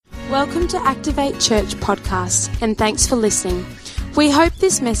Welcome to Activate Church podcast, and thanks for listening. We hope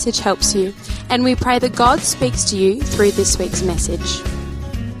this message helps you, and we pray that God speaks to you through this week's message.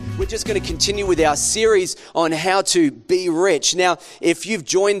 We're just going to continue with our series on how to be rich. Now, if you've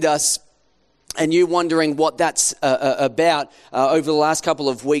joined us and you're wondering what that's about, over the last couple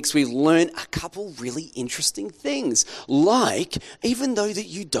of weeks, we've learned a couple really interesting things. Like, even though that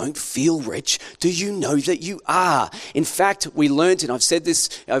you don't feel rich, do you know that you are? In fact, we learned, and I've said this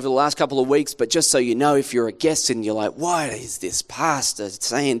over the last couple of weeks, but just so you know, if you're a guest and you're like, why is this pastor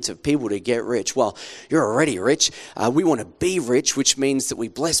saying to people to get rich? Well, you're already rich. We want to be rich, which means that we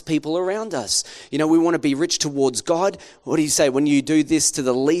bless people around us. You know, we want to be rich towards God. What do you say? When you do this to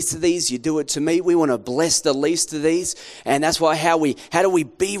the least of these, you do it to me. We want to bless the least of these, and that's why how do we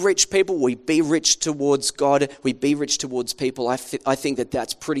be rich people? We be rich towards God. We be rich towards people. I think that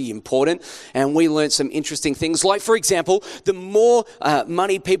that's pretty important, and we learned some interesting things. Like, for example, the more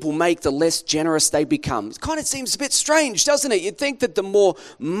money people make, the less generous they become. It kind of seems a bit strange, doesn't it? You'd think that the more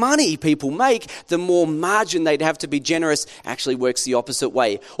money people make, the more margin they'd have to be generous. Actually works the opposite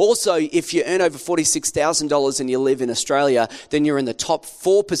way. Also, if you earn over $46,000 and you live in Australia, then you're in the top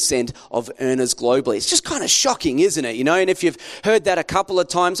 4% of earners globally. It's just kind of shocking, isn't it? You know, and if you've heard that a couple of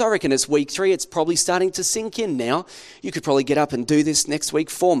times, I reckon it's week 3. It's probably starting to sink in now. You could probably get up and do this next week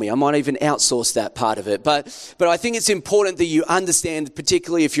for me. I might even outsource that part of it. But I think it's important that you understand,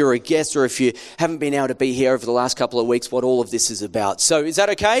 particularly if you're a guest or if you haven't been able to be here over the last couple of weeks, what all of this is about. So is that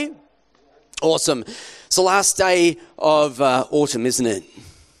okay? Awesome. It's the last day of autumn, isn't it?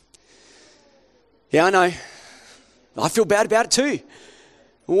 Yeah, I know. I feel bad about it too.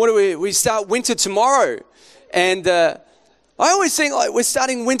 What do we start winter tomorrow, and I always think, like, we're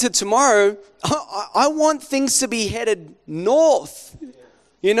starting winter tomorrow. I want things to be headed north.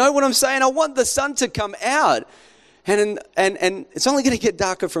 You know what I'm saying? I want the sun to come out, and it's only going to get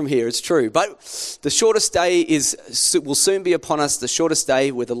darker from here. It's true, but the shortest day will soon be upon us. The shortest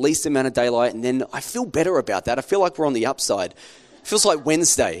day with the least amount of daylight, and then I feel better about that. I feel like we're on the upside. It feels like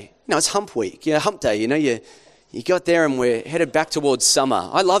Wednesday. You know, it's hump week. Yeah, hump day. You know, You got there and we're headed back towards summer.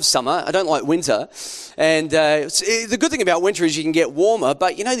 I love summer. I don't like winter. And the good thing about winter is you can get warmer.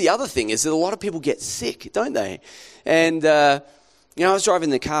 But, you know, the other thing is that a lot of people get sick, don't they? And, I was driving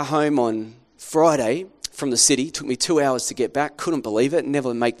the car home on Friday from the city. It took me 2 hours to get back. Couldn't believe it.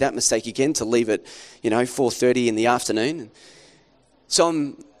 Never make that mistake again, to leave at, 4:30 in the afternoon.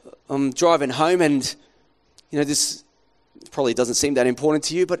 So I'm driving home and, this probably doesn't seem that important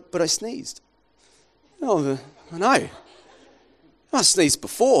to you, but I sneezed. Oh, I know. I sneezed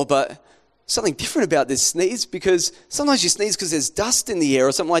before, but something different about this sneeze, because sometimes you sneeze because there's dust in the air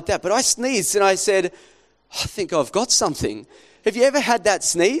or something like that. But I sneezed and I said, I think I've got something. Have you ever had that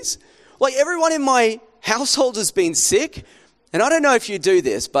sneeze? Like, everyone in my household has been sick. And I don't know if you do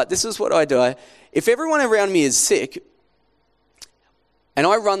this, but this is what I do. If everyone around me is sick and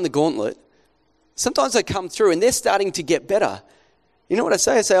I run the gauntlet, sometimes I come through and they're starting to get better. You know what I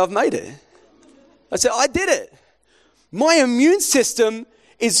say? I say, I've made it. I said, I did it. My immune system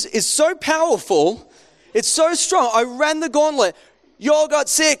is so powerful. It's so strong. I ran the gauntlet. You all got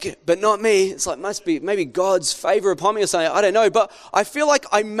sick, but not me. It's like, must be maybe God's favor upon me or something. I don't know. But I feel like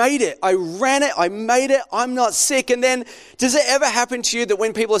I made it. I ran it. I made it. I'm not sick. And then, does it ever happen to you that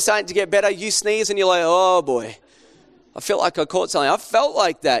when people are starting to get better, you sneeze and you're like, oh boy, I feel like I caught something. I felt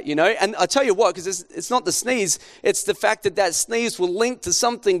like that, And I tell you what, because it's not the sneeze. It's the fact that sneeze will link to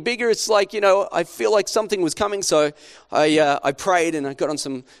something bigger. It's like, I feel like something was coming. So I prayed and I got on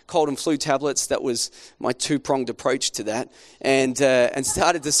some cold and flu tablets. That was my 2-pronged approach to that. And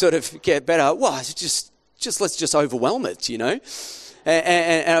started to sort of get better. Well, let's just overwhelm it,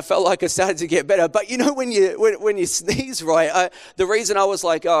 And I felt like I started to get better. But when you sneeze, right, the reason I was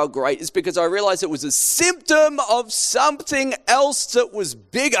like, oh, great, is because I realized it was a symptom of something else that was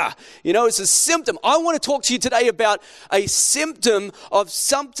bigger. It's a symptom. I want to talk to you today about a symptom of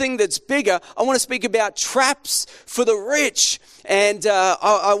something that's bigger. I want to speak about traps for the rich. And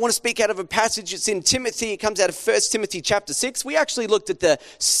I want to speak out of a passage. It's in Timothy. It comes out of 1 Timothy chapter 6. We actually looked at the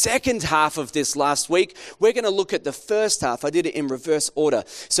second half of this last week. We're going to look at the first half. I did it in reverse order.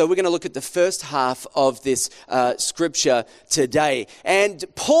 So we're going to look at the first half of this scripture today. And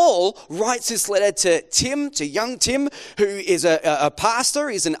Paul writes this letter to young Tim, who is a pastor.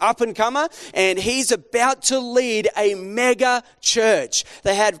 He's an up-and-comer. And he's about to lead a mega church.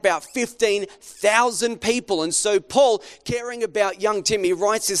 They had about 15,000 people. And so Paul, caring about young Tim. He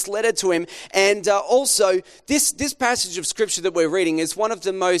writes this letter to him. And also, this passage of scripture that we're reading is one of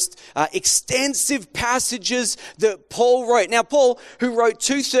the most extensive passages that Paul wrote. Now, Paul, who wrote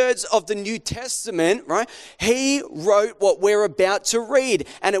 2/3 of the New Testament, right? He wrote what we're about to read.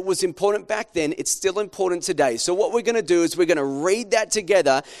 And it was important back then. It's still important today. So what we're going to do is we're going to read that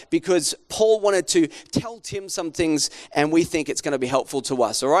together because Paul wanted to tell Tim some things and we think it's going to be helpful to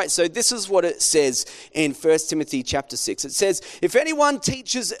us. All right. So this is what it says in 1 Timothy chapter 6. It says, if anyone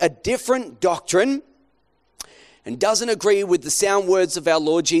teaches a different doctrine and doesn't agree with the sound words of our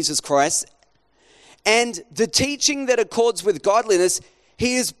Lord Jesus Christ and the teaching that accords with godliness,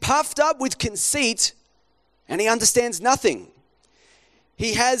 he is puffed up with conceit and he understands nothing.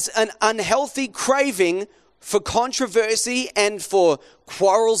 He has an unhealthy craving for controversy and for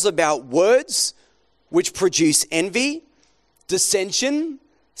quarrels about words, which produce envy, dissension,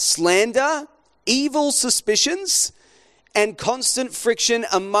 slander, evil suspicions, and constant friction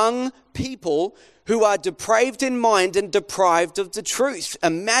among people who are depraved in mind and deprived of the truth,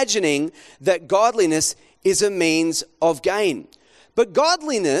 imagining that godliness is a means of gain. But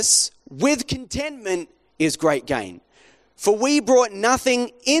godliness with contentment is great gain. For we brought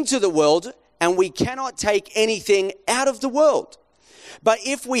nothing into the world, and we cannot take anything out of the world. But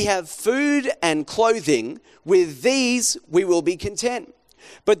if we have food and clothing, with these we will be content.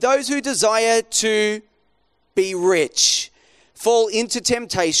 But those who desire to be rich fall into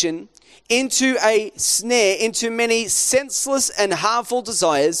temptation, into a snare, into many senseless and harmful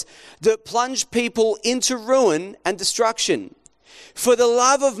desires that plunge people into ruin and destruction. For the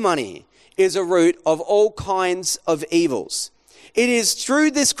love of money is a root of all kinds of evils. It is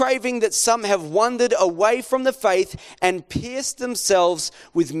through this craving that some have wandered away from the faith and pierced themselves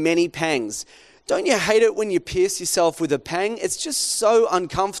with many pangs. Don't you hate it when you pierce yourself with a pang? It's just so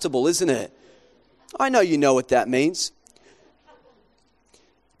uncomfortable, isn't it? I know you know what that means.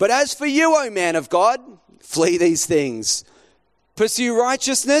 But as for you, O man of God, flee these things. Pursue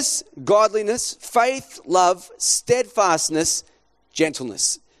righteousness, godliness, faith, love, steadfastness,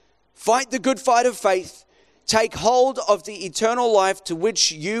 gentleness. Fight the good fight of faith. Take hold of the eternal life to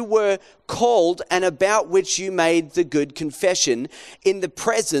which you were called and about which you made the good confession in the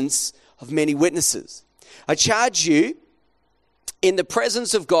presence of many witnesses. I charge you in the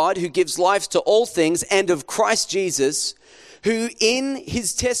presence of God who gives life to all things and of Christ Jesus, who in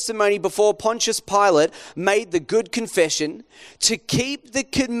his testimony before Pontius Pilate made the good confession to keep the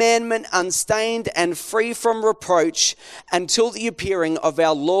commandment unstained and free from reproach until the appearing of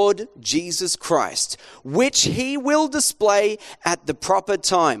our Lord Jesus Christ, which he will display at the proper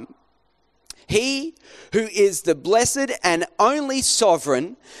time. He who is the blessed and only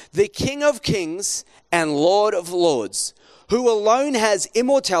sovereign, the King of kings and Lord of lords, who alone has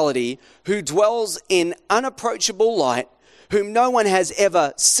immortality, who dwells in unapproachable light, whom no one has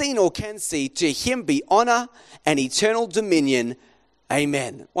ever seen or can see, to him be honor and eternal dominion.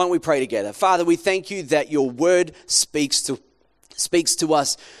 Amen. Why don't we pray together? Father, we thank you that your word speaks to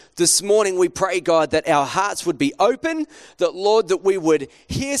us. This morning we pray, God, that our hearts would be open, that, Lord, that we would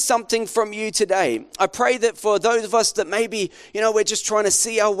hear something from you today. I pray that for those of us that maybe, we're just trying to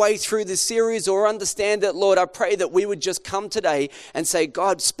see our way through this series or understand it, Lord, I pray that we would just come today and say,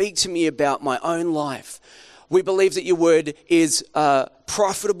 God, speak to me about my own life. We believe that your word is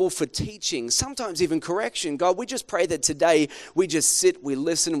profitable for teaching, sometimes even correction. God, we just pray that today we just sit, we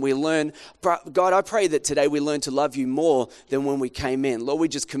listen, we learn. God, I pray that today we learn to love you more than when we came in. Lord, we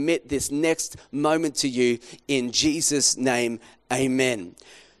just commit this next moment to you in Jesus' name. Amen.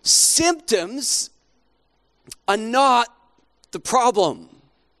 Symptoms are not the problem.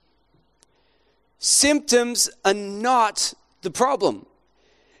 Symptoms are not the problem.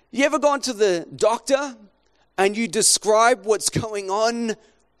 You ever gone to the doctor and you describe what's going on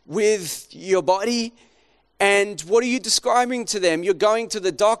with your body? And what are you describing to them? You're going to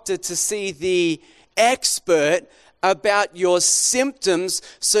the doctor to see the expert about your symptoms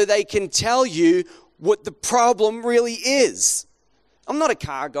so they can tell you what the problem really is. I'm not a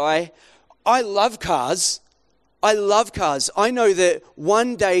car guy. I love cars. I know that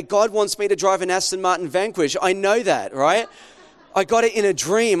one day God wants me to drive an Aston Martin Vanquish. I know that, right? I got it in a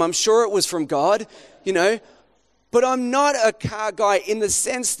dream. I'm sure it was from God, But I'm not a car guy in the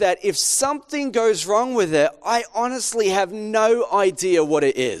sense that if something goes wrong with it, I honestly have no idea what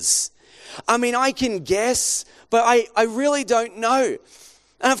it is. I mean, I can guess, but I really don't know.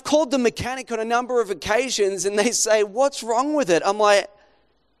 And I've called the mechanic on a number of occasions and they say, what's wrong with it? I'm like,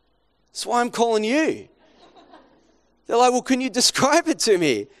 that's why I'm calling you. They're like, well, can you describe it to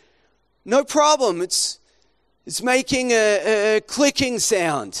me? No problem. It's making a clicking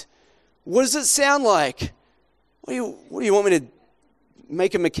sound. What does it sound like? What do you want me to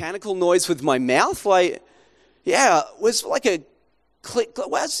make a mechanical noise with my mouth? Like, yeah, it was like a click.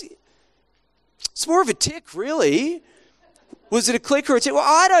 Well, it's more of a tick, really. Was it a click or a tick? Well,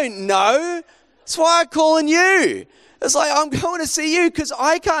 I don't know. That's why I'm calling you. It's like, I'm going to see you because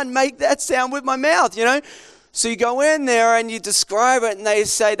I can't make that sound with my mouth, you know. So you go in there and you describe it, and they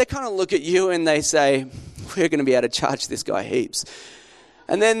kind of look at you and they say, we're going to be able to charge this guy heaps.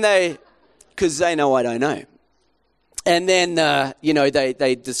 And then because they know I don't know. And then, you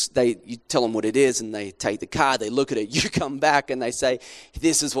tell them what it is, and they take the car, they look at it, you come back and they say,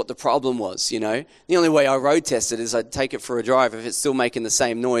 this is what the problem was, you know. The only way I road test it is I'd take it for a drive. If it's still making the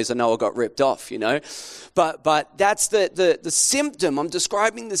same noise, I know I got ripped off, you know. But that's the symptom. I'm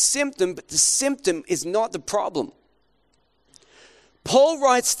describing the symptom, but the symptom is not the problem. Paul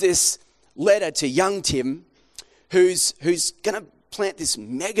writes this letter to young Tim, who's going to plant this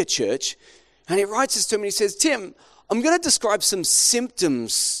mega church, and he writes this to him and he says, Tim, I'm going to describe some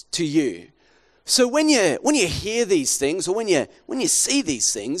symptoms to you. So when you hear these things, or when you see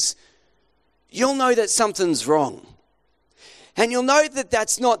these things, you'll know that something's wrong. And you'll know that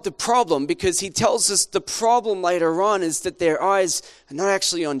that's not the problem, because he tells us the problem later on is that their eyes are not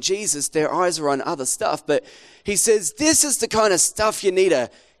actually on Jesus, their eyes are on other stuff. But he says this is the kind of stuff you need to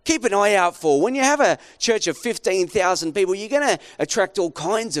keep an eye out for. When you have a church of 15,000 people, you're going to attract all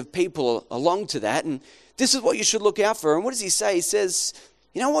kinds of people along to that. And this is what you should look out for. And what does he say? He says,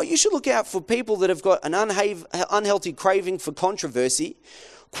 you know what? You should look out for people that have got an unhealthy craving for controversy,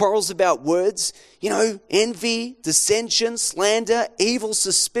 quarrels about words, you know, envy, dissension, slander, evil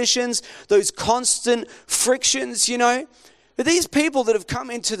suspicions, those constant frictions, you know. But these people that have come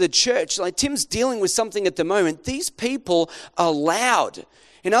into the church, like Tim's dealing with something at the moment, these people are loud.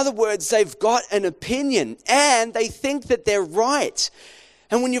 In other words, they've got an opinion and they think that they're right.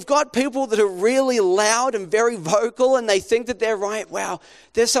 And when you've got people that are really loud and very vocal and they think that they're right, wow,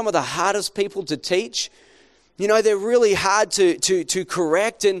 they're some of the hardest people to teach. You know, they're really hard to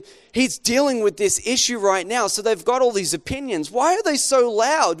correct. And he's dealing with this issue right now. So they've got all these opinions. Why are they so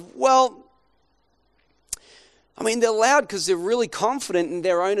loud? Well, I mean, they're loud because they're really confident in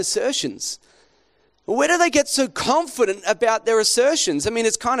their own assertions. Where do they get so confident about their assertions? I mean,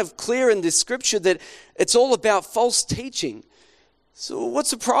 it's kind of clear in this scripture that it's all about false teaching. So what's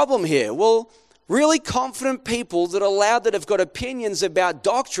the problem here? Well, really confident people that are loud, that have got opinions about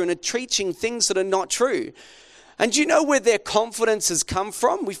doctrine, are teaching things that are not true. And do you know where their confidence has come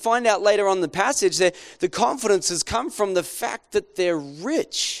from? We find out later on in the passage that the confidence has come from the fact that they're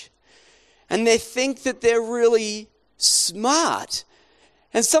rich. And they think that they're really smart.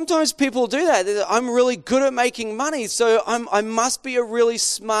 And sometimes people do that. I'm really good at making money, so I must be a really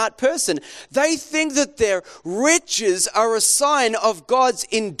smart person. They think that their riches are a sign of God's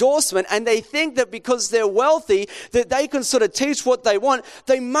endorsement, and they think that because they're wealthy, that they can sort of teach what they want.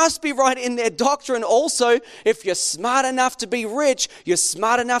 They must be right in their doctrine also. If you're smart enough to be rich, you're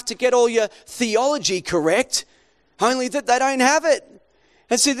smart enough to get all your theology correct, only that they don't have it.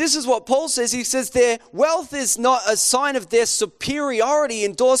 And see, this is what Paul says. He says their wealth is not a sign of their superiority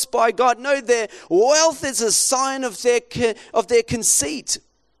endorsed by God. No, their wealth is a sign of their conceit.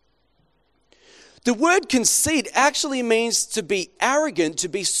 The word conceit actually means to be arrogant, to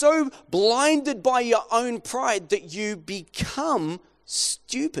be so blinded by your own pride that you become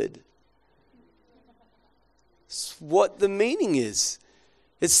stupid. That's what the meaning is.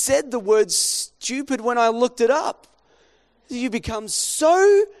 It said the word stupid when I looked it up. You become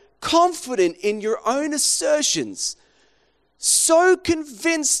so confident in your own assertions, so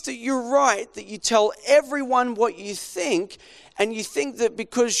convinced that you're right, that you tell everyone what you think, and you think that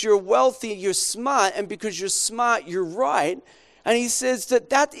because you're wealthy, you're smart, and because you're smart, you're right. And he says that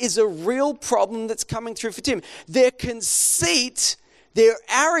that is a real problem that's coming through for Tim. Their conceit, their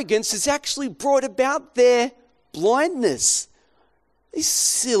arrogance has actually brought about their blindness. These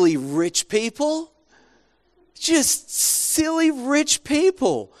silly rich people. Just silly rich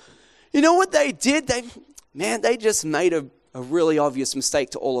people. You know what they did? They just made a really obvious mistake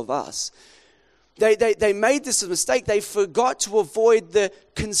to all of us. They made this a mistake. They forgot to avoid the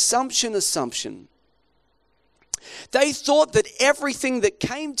consumption assumption. They thought that everything that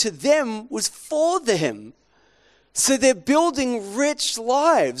came to them was for them. So they're building rich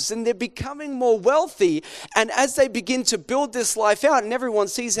lives and they're becoming more wealthy. And as they begin to build this life out and everyone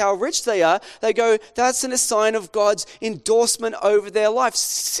sees how rich they are, they go, that's a sign of God's endorsement over their life.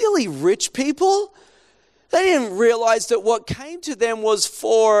 Silly rich people. They didn't realize that what came to them was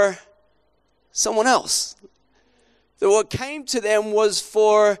for someone else. That what came to them was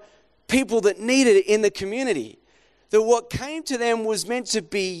for people that needed it in the community. That what came to them was meant to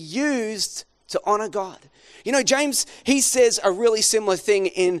be used to honor God. You know, James, he says a really similar thing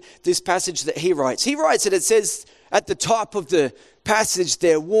in this passage that he writes. He writes it says at the top of the passage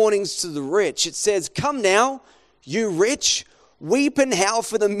there, warnings to the rich. It says, "Come now, you rich, weep and howl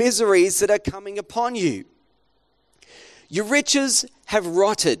for the miseries that are coming upon you. Your riches have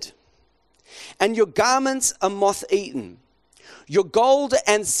rotted, and your garments are moth-eaten. Your gold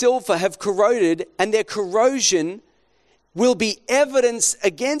and silver have corroded, and their corrosion will be evidence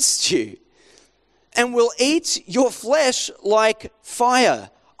against you, and will eat your flesh like fire."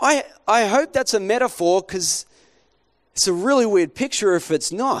 I hope that's a metaphor, because it's a really weird picture if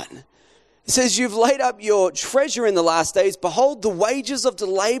it's not. It says, "You've laid up your treasure in the last days. Behold, the wages of the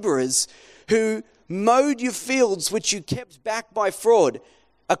laborers who mowed your fields, which you kept back by fraud,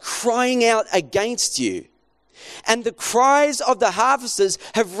 are crying out against you. And the cries of the harvesters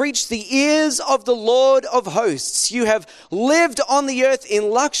have reached the ears of the Lord of hosts. You have lived on the earth in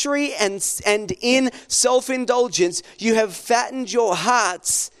luxury and in self-indulgence. You have fattened your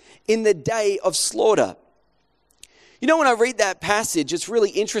hearts in the day of slaughter." You know, when I read that passage, it's really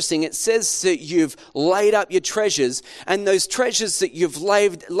interesting. It says that you've laid up your treasures, and those treasures that you've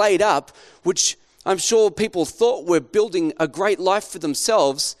laid up, which I'm sure people thought were building a great life for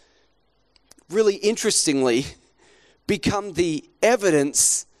themselves, really interestingly, become the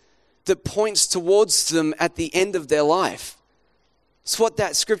evidence that points towards them at the end of their life. It's what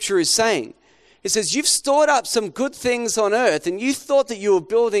that scripture is saying. It says, you've stored up some good things on earth, and you thought that you were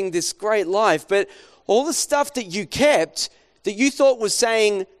building this great life, but all the stuff that you kept, that you thought was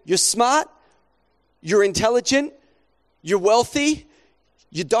saying you're smart, you're intelligent, you're wealthy,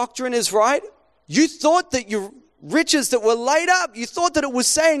 your doctrine is right, you thought that your riches that were laid up, you thought that it was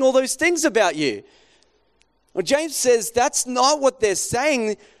saying all those things about you. Well, James says that's not what they're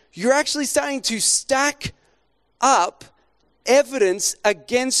saying. You're actually saying to stack up evidence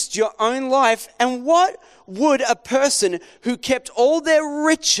against your own life. And what would a person who kept all their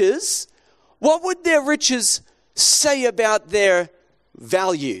riches, what would their riches say about their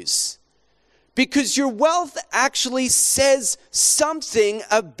values? Because your wealth actually says something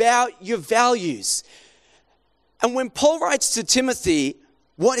about your values. And when Paul writes to Timothy,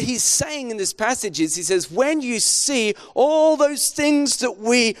 what he's saying in this passage is, he says, when you see all those things that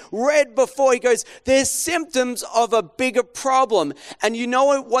we read before, he goes, they're symptoms of a bigger problem. And you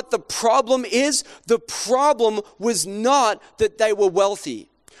know what the problem is? The problem was not that they were wealthy.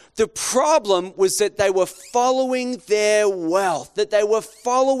 The problem was that they were following their wealth, that they were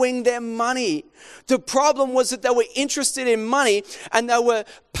following their money. The problem was that they were interested in money, and they were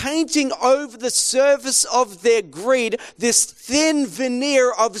painting over the surface of their greed this thin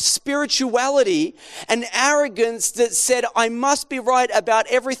veneer of spirituality and arrogance that said, I must be right about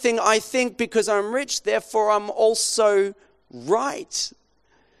everything I think because I'm rich, therefore I'm also right.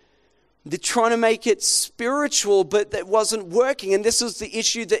 They're trying to make it spiritual, but that wasn't working. And this is the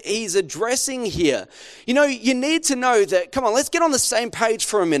issue that he's addressing here. You know, you need to know that, come on, let's get on the same page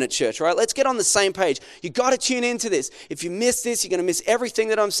for a minute, church, right? Let's get on the same page. You got to tune into this. If you miss this, you're going to miss everything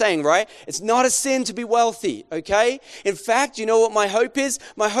that I'm saying, right? It's not a sin to be wealthy, okay? In fact, you know what my hope is?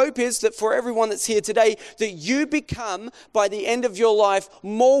 My hope is that for everyone that's here today, that you become, by the end of your life,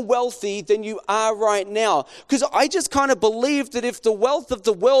 more wealthy than you are right now. Because I just kind of believe that if the wealth of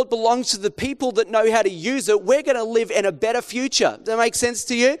the world belongs to the people that know how to use it, we're going to live in a better future. Does that make sense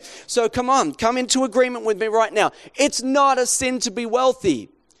to you? So come on, come into agreement with me right now. It's not a sin to be wealthy.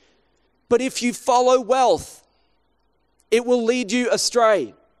 But if you follow wealth, it will lead you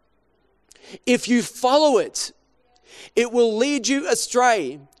astray. If you follow it, it will lead you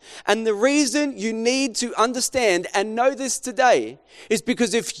astray. And the reason you need to understand and know this today is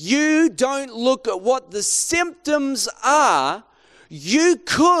because if you don't look at what the symptoms are, you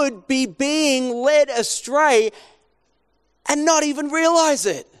could be being led astray and not even realize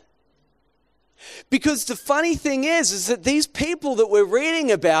it. Because the funny thing is that these people that we're reading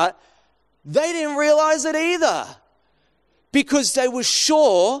about, they didn't realize it either. Because they were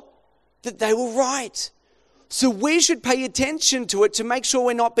sure that they were right. So we should pay attention to it to make sure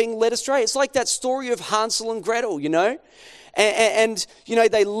we're not being led astray. It's like that story of Hansel and Gretel, you know. And you know,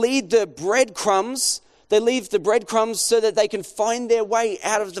 they lead the breadcrumbs. They leave the breadcrumbs so that they can find their way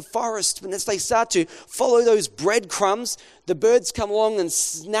out of the forest. And as they start to follow those breadcrumbs, the birds come along and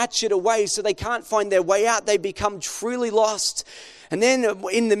snatch it away so they can't find their way out. They become truly lost. And then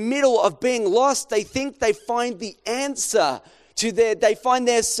in the middle of being lost, they think they find the answer to they find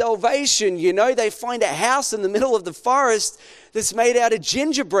their salvation, you know. They find a house in the middle of the forest that's made out of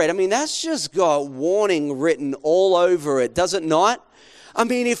gingerbread. I mean, that's just got warning written all over it, does it not? I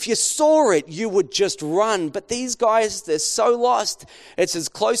mean, if you saw it, you would just run. But these guys, they're so lost. It's as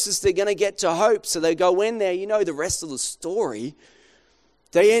close as they're going to get to hope. So they go in there. You know the rest of the story.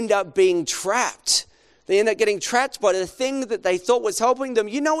 They end up being trapped. They end up getting trapped by the thing that they thought was helping them.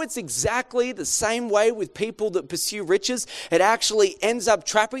 You know, it's exactly the same way with people that pursue riches. It actually ends up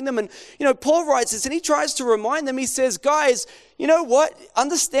trapping them. And, you know, Paul writes this and he tries to remind them. He says, guys, you know what?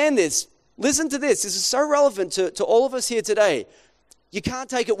 Understand this. Listen to this. This is so relevant to all of us here today. You can't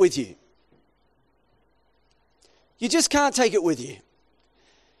take it with you. You just can't take it with you.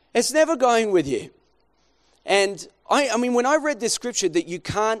 It's never going with you. And I mean, when I read this scripture that you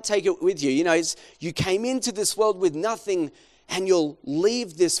can't take it with you, you know, you came into this world with nothing and you'll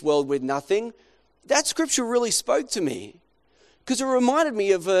leave this world with nothing. That scripture really spoke to me because it reminded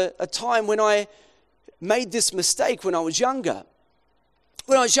me of a time when I made this mistake when I was younger.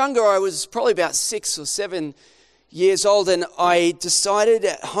 When I was younger, I was probably about 6 or 7 years old, and I decided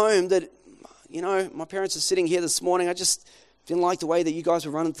at home that, you know, my parents are sitting here this morning. I just didn't like the way that you guys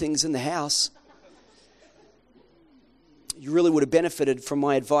were running things in the house. You really would have benefited from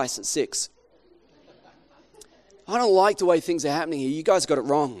my advice at 6. I don't like the way things are happening here. You guys got it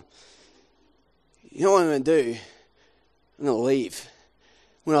wrong. You know what I'm going to do? I'm going to leave.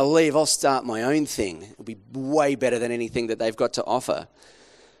 When I leave, I'll start my own thing. It'll be way better than anything that they've got to offer.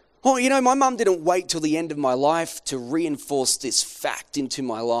 Oh, you know, my mum didn't wait till the end of my life to reinforce this fact into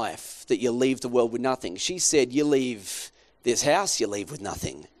my life that you leave the world with nothing. She said, you leave this house, you leave with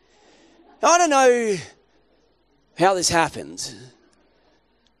nothing. I don't know how this happened,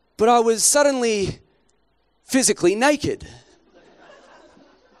 but I was suddenly physically naked.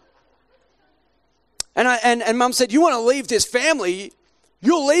 And Mum said, you want to leave this family,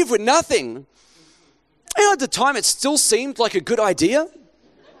 you'll leave with nothing. And at the time, it still seemed like a good idea.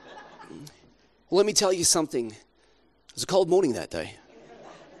 Well, let me tell you something. It was a cold morning that day.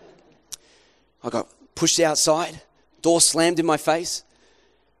 I got pushed outside, door slammed in my face.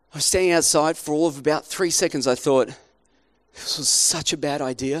 I was standing outside for all of about 3 seconds. I thought, this was such a bad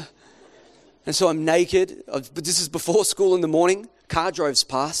idea. And so I'm naked, but this is before school in the morning. Car drives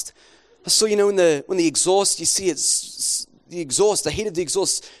past. I saw, you know, when the exhaust, you see it's the exhaust, the heat of the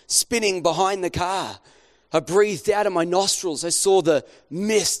exhaust spinning behind the car. I breathed out of my nostrils. I saw the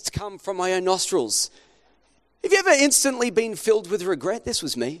mist come from my own nostrils. Have you ever instantly been filled with regret? This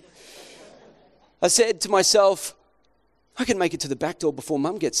was me. I said to myself, I can make it to the back door before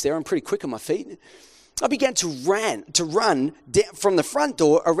Mum gets there. I'm pretty quick on my feet. I began to run down from the front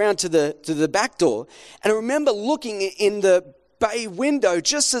door around to the back door. And I remember looking in the bay window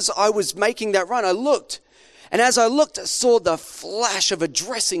just as I was making that run. I looked. And as I looked, I saw the flash of a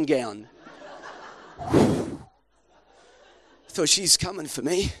dressing gown. I thought, she's coming for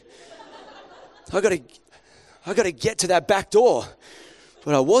me. I got to get to that back door.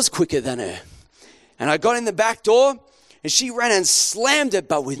 But I was quicker than her. And I got in the back door, and she ran and slammed it,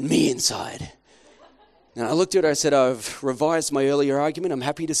 but with me inside. And I looked at her, I said, I've revised my earlier argument, I'm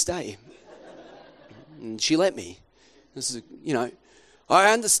happy to stay. And she let me. This is, you know,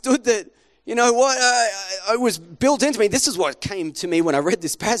 I understood that, you know what, I was built into me. This is what came to me when I read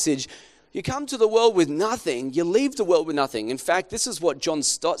this passage. You come to the world with nothing, you leave the world with nothing. In fact, this is what John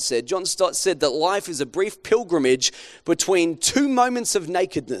Stott said. John Stott said that life is a brief pilgrimage between two moments of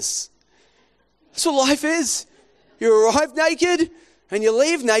nakedness. That's what life is. You arrive naked and you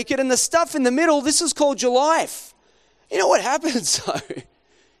leave naked, and the stuff in the middle, this is called your life. You know what happens though? You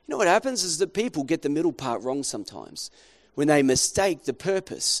know what happens is that people get the middle part wrong sometimes when they mistake the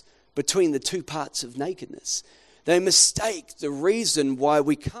purpose between the two parts of nakedness. They mistake the reason why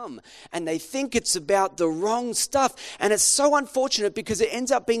we come, and they think it's about the wrong stuff. And it's so unfortunate because it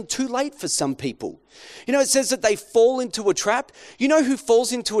ends up being too late for some people. You know, it says that they fall into a trap. You know who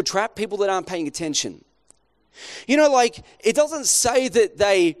falls into a trap? People that aren't paying attention. You know, like, it doesn't say that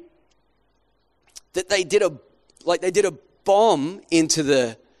they did a bomb into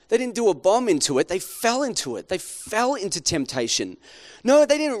the... They didn't do a bomb into it. They fell into it. They fell into temptation. No,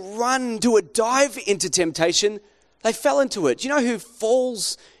 they didn't run, do a dive into temptation. They fell into it. Do you know who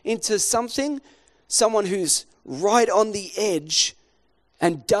falls into something? Someone who's right on the edge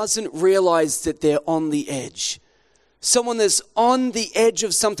and doesn't realize that they're on the edge. Someone that's on the edge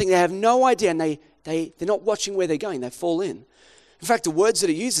of something, they have no idea, and they're not watching where they're going. They fall in. In fact, the words that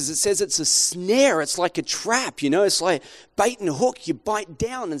it uses, it says it's a snare. It's like a trap, you know. It's like bait and hook. You bite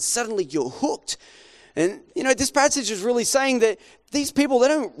down and suddenly you're hooked. And, you know, this passage is really saying that these people, they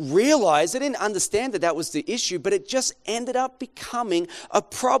don't realize, they didn't understand that that was the issue, but it just ended up becoming a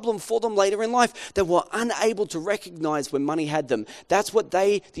problem for them later in life. They were unable to recognize when money had them. That's what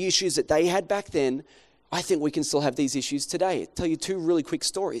the issues that they had back then I think we can still have these issues today. I'll tell you 2 really quick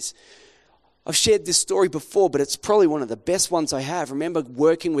stories. I've shared this story before, but it's probably one of the best ones I have. I remember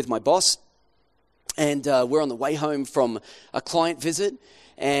working with my boss, and we're on the way home from a client visit,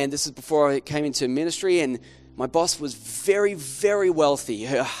 and this is before I came into ministry, and my boss was very, very wealthy.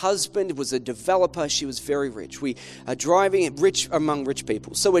 Her husband was a developer. She was very rich. We are driving, rich among rich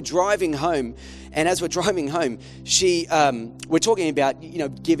people. So we're driving home, and as we're driving home, we're talking about,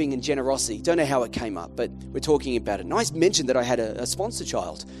 giving and generosity. Don't know how it came up, but we're talking about it. And I mentioned that I had a sponsor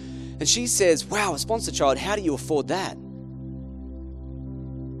child. And she says, wow, a sponsor child, how do you afford that?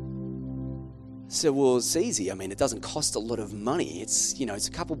 I said, well, it's easy. I mean, it doesn't cost a lot of money. It's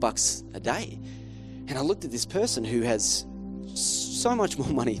a couple bucks a day. And I looked at this person who has so much more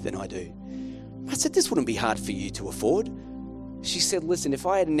money than I do. I said, this wouldn't be hard for you to afford. She said, listen, if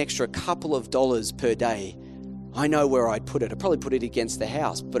I had an extra couple of dollars per day, I know where I'd put it. I'd probably put it against the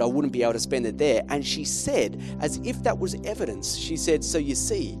house, but I wouldn't be able to spend it there. And she said, as if that was evidence, she said, so you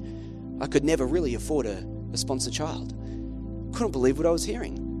see, I could never really afford a sponsor child. Couldn't believe what I was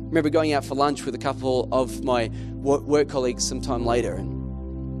hearing. I remember going out for lunch with a couple of my work colleagues sometime later, and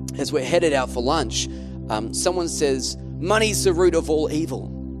as we're headed out for lunch, someone says, money's the root of all evil.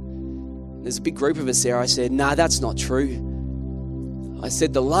 There's a big group of us there. I said, nah, that's not true. I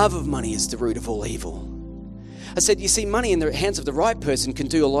said, the love of money is the root of all evil. I said, you see, money in the hands of the right person can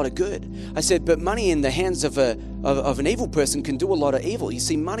do a lot of good. I said, but money in the hands of an evil person can do a lot of evil. You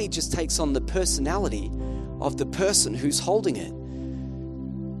see, money just takes on the personality of the person who's holding it.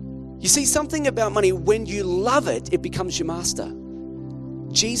 You see, something about money, when you love it, it becomes your master.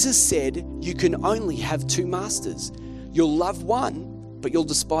 Jesus said you can only have 2 masters. You'll love one, but you'll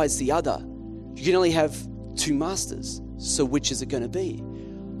despise the other. You can only have 2 masters. So which is it going to be?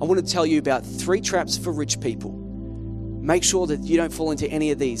 I want to tell you about 3 traps for rich people. Make sure that you don't fall into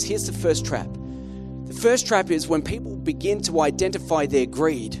any of these. Here's the first trap. The first trap is when people begin to identify their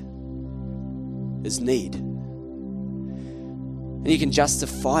greed as need. And you can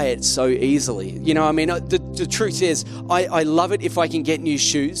justify it so easily. The truth is, I love it if I can get new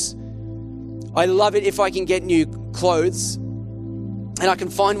shoes. I love it if I can get new clothes. And I can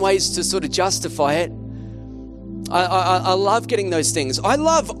find ways to sort of justify it. I love getting those things. I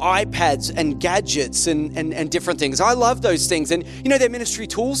love iPads and gadgets and different things. I love those things. And they're ministry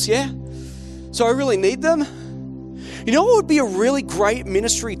tools, yeah? So I really need them. You know what would be a really great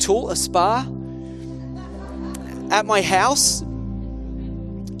ministry tool? A spa at my house.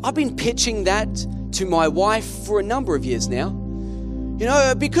 I've been pitching that to my wife for a number of years now.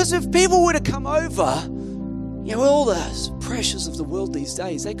 Because if people were to come over, all the pressures of the world these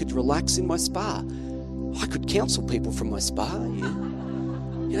days, they could relax in my spa. I could counsel people from my spa.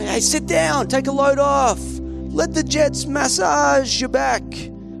 Hey, sit down, take a load off. Let the jets massage your back.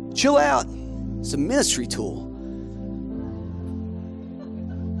 Chill out. It's a ministry tool.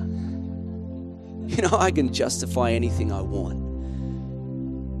 I can justify anything I want.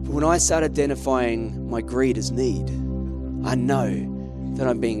 But when I start identifying my greed as need, I know that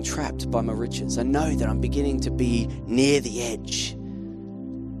I'm being trapped by my riches. I know that I'm beginning to be near the edge.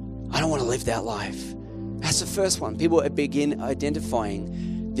 I don't want to live that life. That's the first one. People begin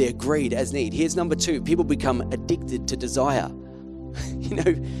identifying their greed as need. Here's number 2. People become addicted to desire.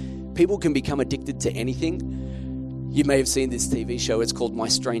 People can become addicted to anything. You may have seen this TV show. It's called My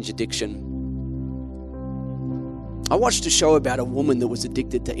Strange Addiction. I watched a show about a woman that was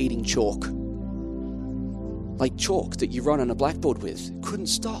addicted to eating chalk. Like chalk that you write on a blackboard with. Couldn't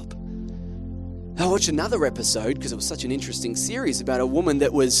stop. I watched another episode, because it was such an interesting series, about a woman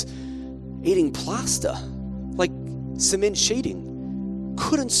that was eating plaster, like cement sheeting.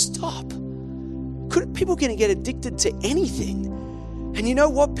 Couldn't stop. People can get addicted to anything. And you know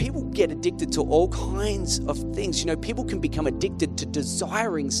what? People get addicted to all kinds of things. People can become addicted to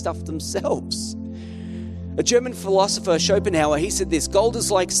desiring stuff themselves. A German philosopher, Schopenhauer, he said this: gold is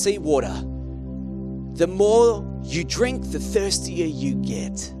like seawater. The more you drink, the thirstier you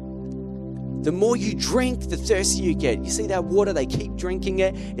get. The more you drink, the thirstier you get. You see that water, they keep drinking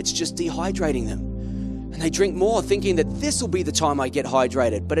it. It's just dehydrating them. And they drink more thinking that this will be the time I get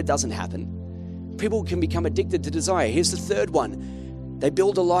hydrated, but it doesn't happen. People can become addicted to desire. Here's the third one. They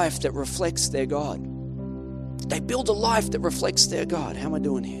build a life that reflects their God. They build a life that reflects their God. How am I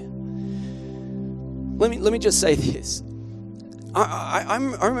doing here? Let me just say this. I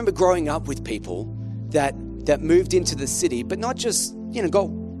remember growing up with people that moved into the city, but not just, got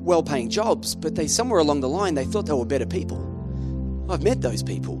well-paying jobs, but somewhere along the line, they thought they were better people. I've met those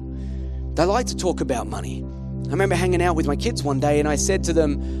people. They like to talk about money. I remember hanging out with my kids one day, and I said to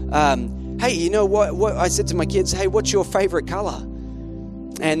them, hey, you know what? I said to my kids, hey, what's your favorite color?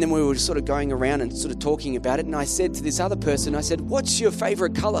 And then we were sort of going around and sort of talking about it. And I said to this other person, I said, what's your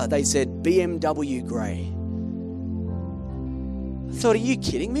favorite color? They said, BMW grey. I thought, are you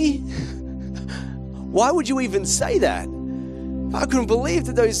kidding me? Why would you even say that? I couldn't believe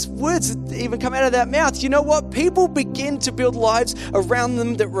that those words even come out of that mouth. You know what? People begin to build lives around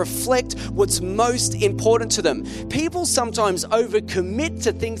them that reflect what's most important to them. People sometimes overcommit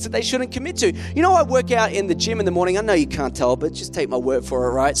to things that they shouldn't commit to. You know, I work out in the gym in the morning. I know you can't tell, but just take my word for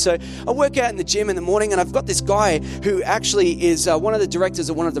it, right? So I work out in the gym in the morning, and I've got this guy who actually is one of the directors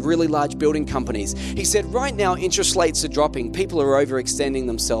of one of the really large building companies. He said, right now, interest rates are dropping. People are overextending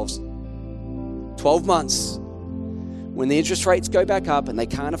themselves. 12 months. When the interest rates go back up and they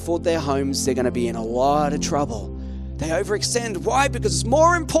can't afford their homes, they're going to be in a lot of trouble. They overextend. Why? Because it's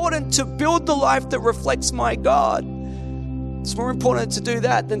more important to build the life that reflects my God. It's more important to do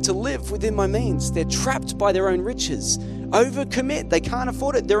that than to live within my means. They're trapped by their own riches. Overcommit. They can't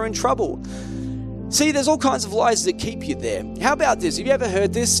afford it. They're in trouble. See, there's all kinds of lies that keep you there. How about this? Have you ever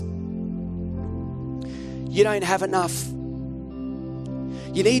heard this? You don't have enough.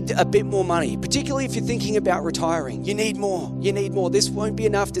 You need a bit more money, particularly if you're thinking about retiring. You need more. You need more. This won't be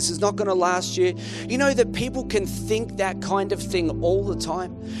enough. This is not going to last you. You know that people can think that kind of thing all the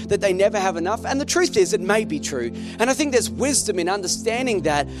time, that they never have enough. And the truth is, it may be true. And I think there's wisdom in understanding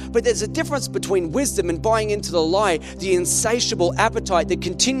that. But there's a difference between wisdom and buying into the lie, the insatiable appetite that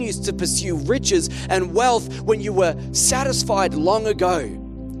continues to pursue riches and wealth when you were satisfied long ago.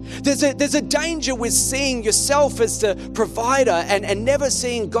 There's a danger with seeing yourself as the provider and never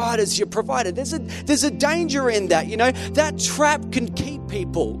seeing God as your provider. There's a danger in that, you know. That trap can keep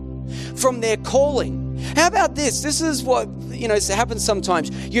people from their calling. How about this? This is what, you know, happens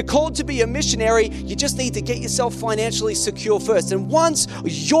sometimes. You're called to be a missionary. You just need to get yourself financially secure first. And once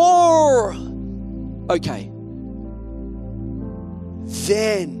you're okay,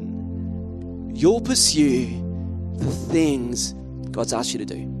 then you'll pursue the things God's asked you to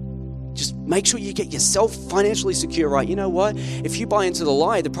do. Just make sure you get yourself financially secure, right? You know what? If you buy into the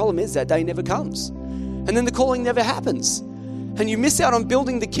lie, the problem is that day never comes. And then the calling never happens. And you miss out on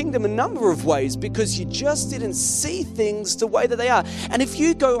building the kingdom a number of ways because you just didn't see things the way that they are. And if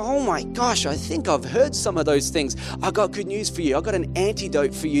you go, oh my gosh, I think I've heard some of those things. I got good news for you. I got an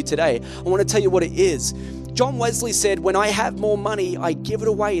antidote for you today. I want to tell you what it is. John Wesley said, when I have more money, I give it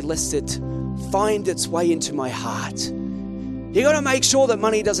away lest it find its way into my heart. You got to make sure that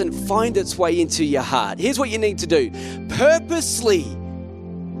money doesn't find its way into your heart. Here's what you need to do. Purposely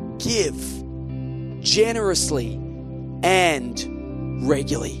give generously and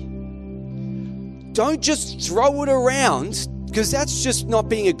regularly. Don't just throw it around, because that's just not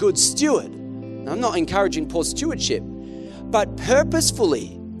being a good steward. I'm not encouraging poor stewardship, but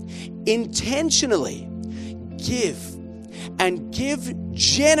purposefully, intentionally give. And give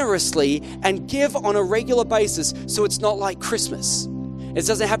generously and give on a regular basis, so it's not like Christmas. It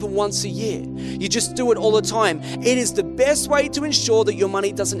doesn't happen once a year. You just do it all the time. It is the best way to ensure that your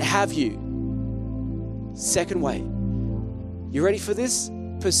money doesn't have you. Second way. You ready for this?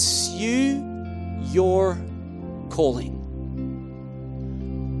 Pursue your calling.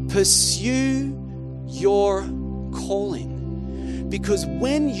 Pursue your calling. Because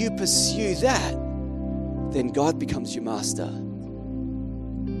when you pursue that, then God becomes your master.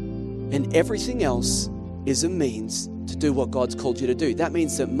 And everything else is a means to do what God's called you to do. That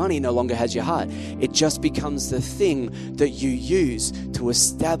means that money no longer has your heart. It just becomes the thing that you use to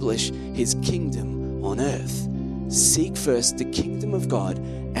establish His kingdom on earth. Seek first the kingdom of God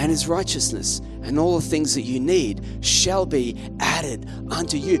and His righteousness, and all the things that you need shall be added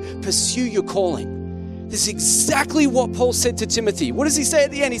unto you. Pursue your calling. This is exactly what Paul said to Timothy. What does he say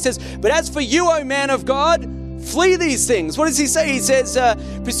at the end? He says, but as for you, O man of God, flee these things. What does he say? He says,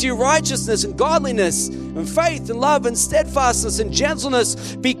 pursue righteousness and godliness and faith and love and steadfastness and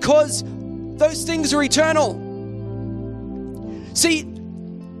gentleness, because those things are eternal. See,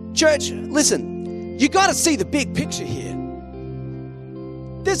 church, listen, you got to see the big picture here.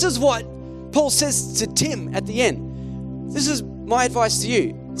 This is what Paul says to Tim at the end. This is my advice to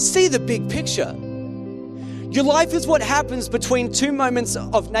you. See the big picture. Your life is what happens between two moments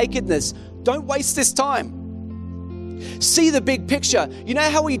of nakedness. Don't waste this time. See the big picture. You know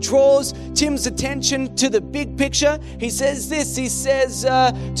how he draws Tim's attention to the big picture? He says this, he says,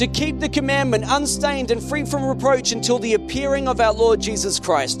 to keep the commandment unstained and free from reproach until the appearing of our Lord Jesus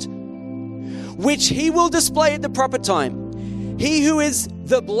Christ, which He will display at the proper time. He who is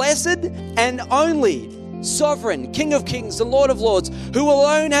the blessed and only sovereign, King of kings and Lord of lords, who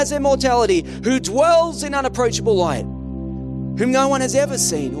alone has immortality, who dwells in unapproachable light, whom no one has ever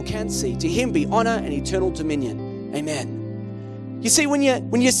seen or can see. To Him be honor and eternal dominion. Amen. You see,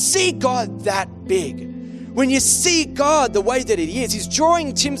 when you see God that big, when you see God the way that He is, He's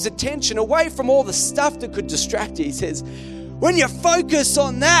drawing Tim's attention away from all the stuff that could distract you. He says, when you focus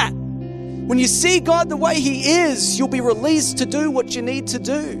on that, when you see God the way He is, you'll be released to do what you need to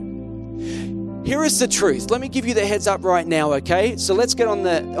do. Here is the truth. Let me give you the heads up right now, okay? So let's get on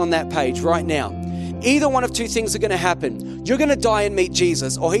that page right now. Either one of two things are going to happen. You're going to die and meet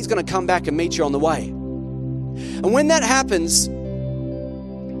Jesus, or He's going to come back and meet you on the way. And when that happens,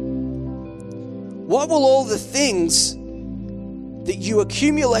 what will all the things that you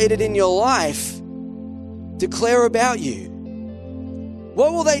accumulated in your life declare about you?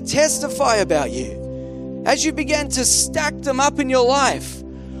 What will they testify about you? As you began to stack them up in your life,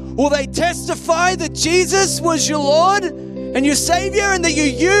 will they testify that Jesus was your Lord and your Savior and that you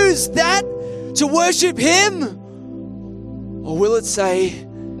used that to worship Him? Or will it say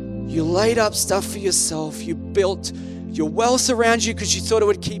you laid up stuff for yourself, you built your wealth around you because you thought it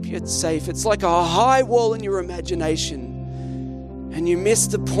would keep you safe? It's like a high wall in your imagination, and you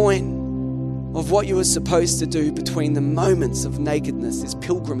missed the point of what you were supposed to do between the moments of nakedness, this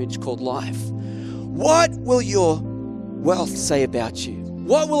pilgrimage called life. What will your wealth say about you?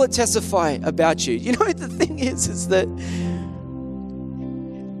 What will it testify about you? You know, the thing is that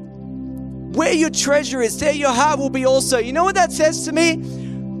where your treasure is, there your heart will be also. You know what that says to me?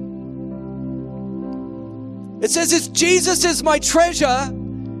 It says, if Jesus is my treasure,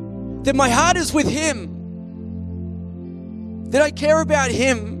 then my heart is with Him. That I care about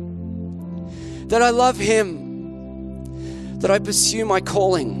Him. That I love Him. That I pursue my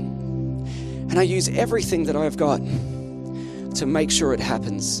calling. And I use everything that I've got to make sure it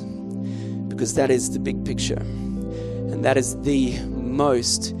happens. Because that is the big picture. And that is the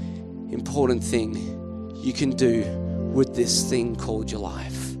most important thing you can do with this thing called your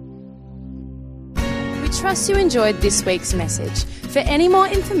life. We trust you enjoyed this week's message. For any more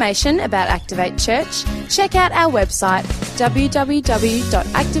information about Activate Church, check out our website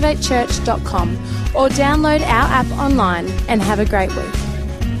www.activatechurch.com or download our app online, and have a great week.